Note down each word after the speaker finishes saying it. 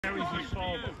Well played.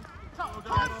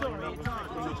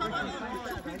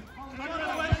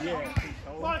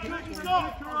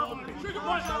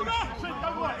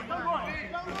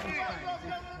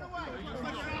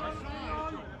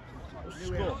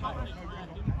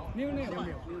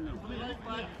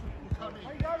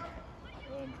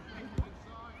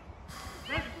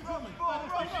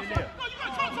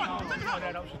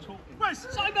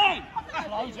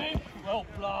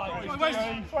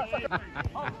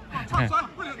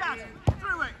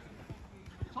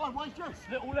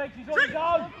 Little legs, he's on his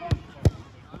own.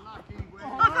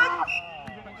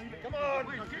 Come on.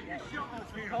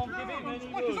 Can't give him any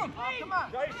good. Come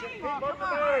on. Jason, keep on the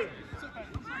move.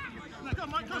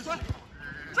 Come on, closer.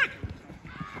 Trick.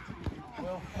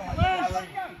 Well played,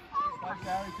 Gary. Thanks,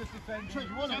 Gary. Just defend. Trick,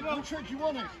 you want it. Well, Trick, you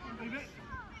want it.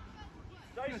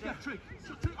 Jason. Trick.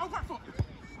 Oh, back foot.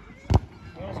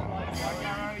 Well played,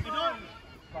 Gary.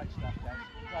 Great stuff, guys.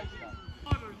 Great stuff.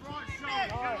 Right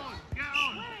side. Get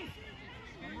on.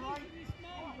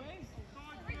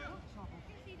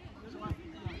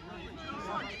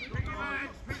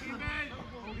 Pick your man.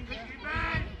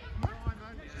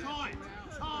 Tight.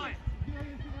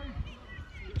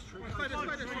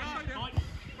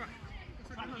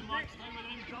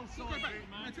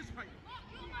 Anticipate.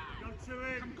 Go to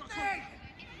him. Come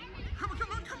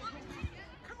on.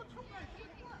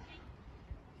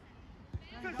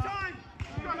 Good time.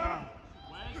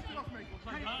 Lift it off me.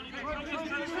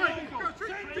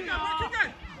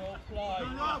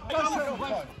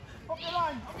 Up your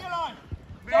line.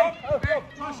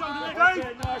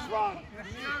 Nice run.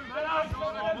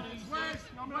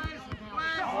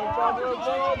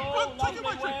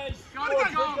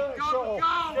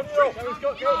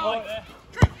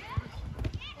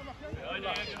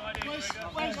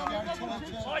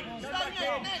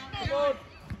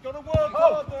 Got to work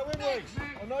hard there, haven't we?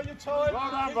 I know you're tired.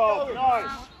 Well done, Rob.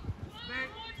 Nice.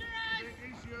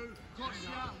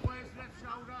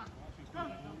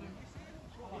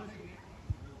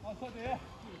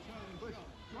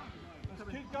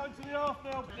 Keep going to the half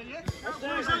now.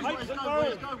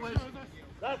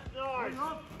 That's nice.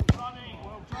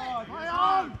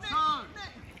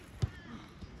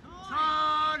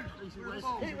 Turn.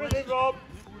 Keep with it, Rob.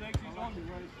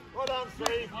 Well done,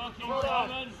 Steve. Well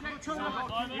done. Come on,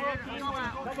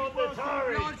 the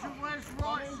Tari.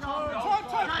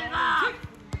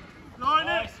 Line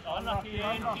it. Unlucky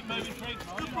in. Keep moving, Triggs.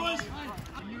 Good boys.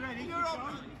 You ready? You're up.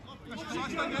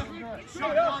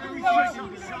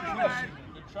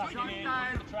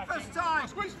 First time.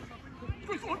 Squeeze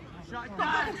on. Shut it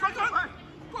down.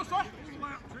 Cross on.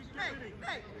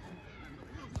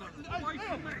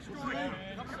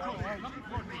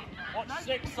 Watch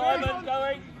 6, Simon,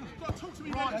 going. Talk to me,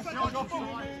 man. Shut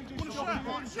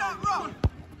up.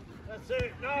 That's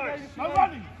it, nice. No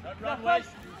running. Don't run, Wes.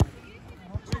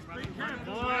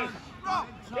 Nice.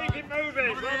 Keep it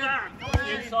moving, well done.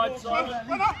 Inside, Simon.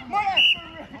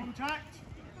 Contact.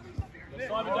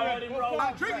 Simon, don't let him roll.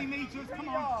 20 metres, come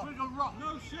on, trigger rock.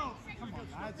 No shot.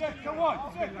 Come on.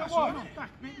 Back a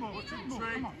bit more,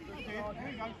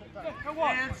 come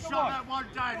on. Ian, shut that one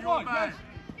down, your man.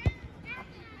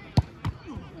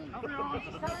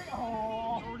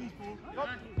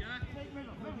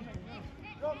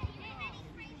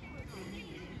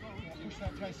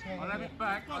 I'll have it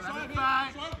back.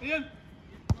 Ian,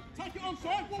 take it on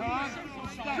side.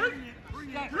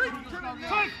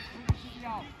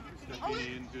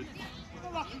 Ian, good.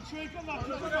 Lucky trick, unlucky.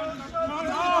 Go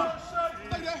on.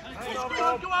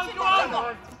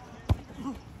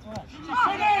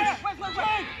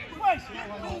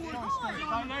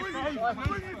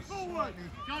 Bring it forward.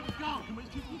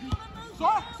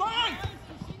 Sorry.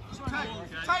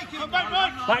 Take it back,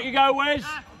 man. Back you go, Wes.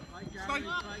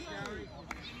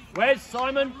 Wes,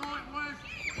 Simon.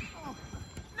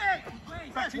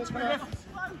 Back into me.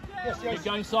 Keep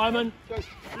going, Simon. Close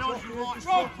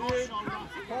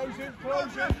it.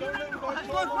 Don't let him go.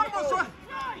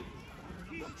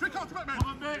 Trick out to back, man. Come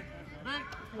on, Mick.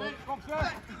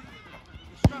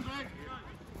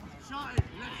 Shot it.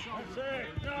 Left shot. That's it.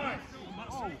 Nice.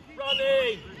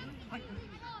 Running.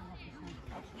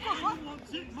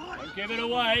 Don't give it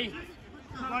away.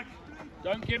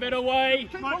 Don't give it away.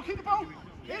 Keep the ball.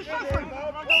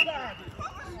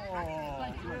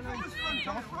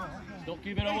 Don't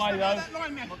give it away, though.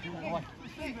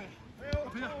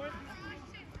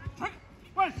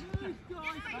 Wes.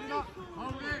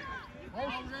 Hold it.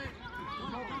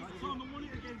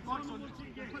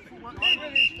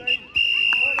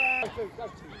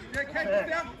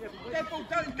 Careful,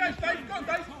 Dave. Go,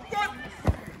 Dave. Go.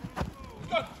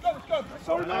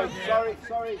 Sorry.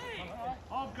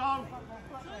 I'll go.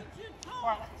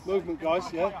 Movement,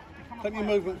 guys, yeah. Plenty of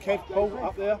movement, Kev. Paul,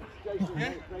 up there.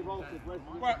 Yeah.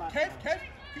 Right, Kev,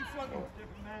 keep floating.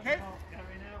 Kev.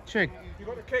 Trig,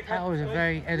 that was a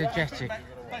very energetic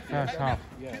first half.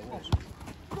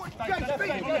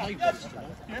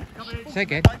 Say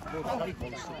again. Hold it,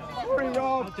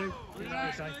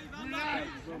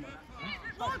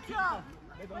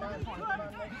 stick it.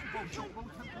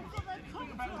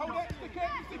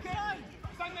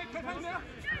 Stand there, Kev, hang there.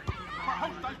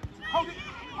 Right, hold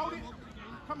it.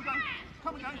 Come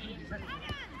again.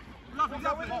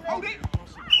 Lovely. Hold it.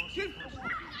 Shoot.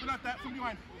 We'll have that from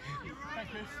behind.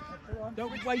 Thanks, Chris.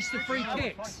 Don't waste the free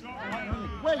kicks.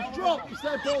 Wes, drop. It's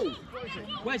their ball.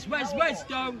 Wes,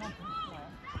 don't.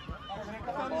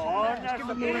 Give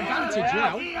them more advantage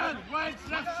now.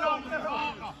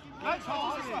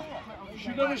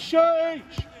 Should have a shot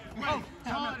each. Well,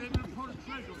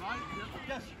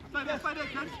 yes. Stay there,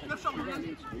 Ken. Left shoulder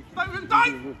again. Stay with him,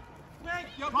 Dave!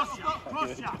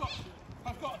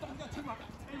 I've got, don't go too much.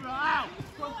 Dave,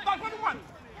 1-1.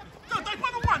 Go, Dave,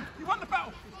 1-1. You won the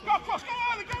battle. Go across, go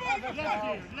early.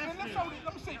 Left shoulder,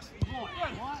 number 6.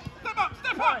 Yeah. Step up.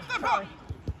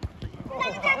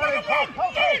 Well, you got 1-1. Go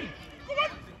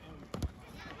on.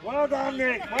 Well done,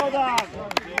 Nick. Well done.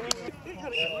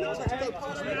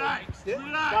 Relax.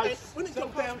 When it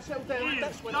comes down, settle down.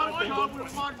 That's when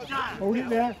Hold it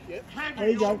there. There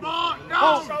you go. Go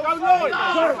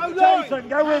Jason,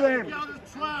 go with him.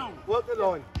 Work the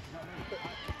line.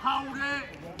 Hold it.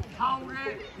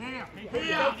 Here.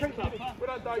 Well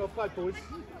done, Dave. Well played, boys.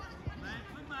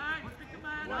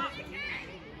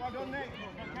 Well done, Nick.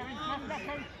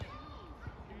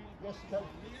 Yes, Kev.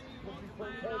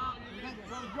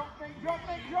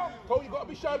 Drop. Paul, you've got to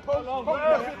be sharp, Paul. Paul,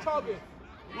 that's your target.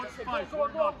 What's the fight? Oh,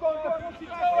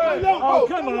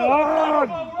 come on.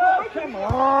 Come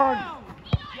on.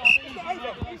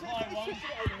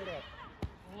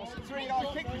 That's a 3-yard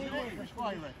kick.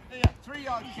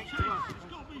 3-yard kick.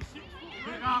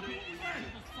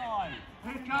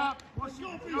 Pick up. What's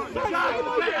your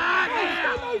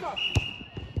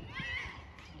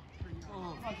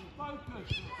focus.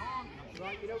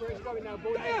 Right, you know where it's going now,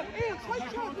 boys.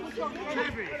 Take charge.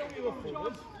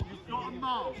 You've got a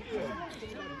mark.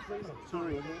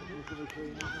 Sorry.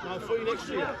 No, for you next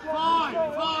year. Five,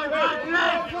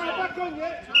 back on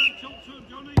yet. Talk to him,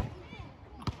 Johnny.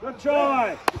 Good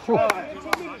try.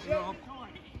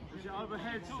 Is it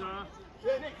overhead, sir?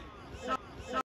 Yeah, Nick.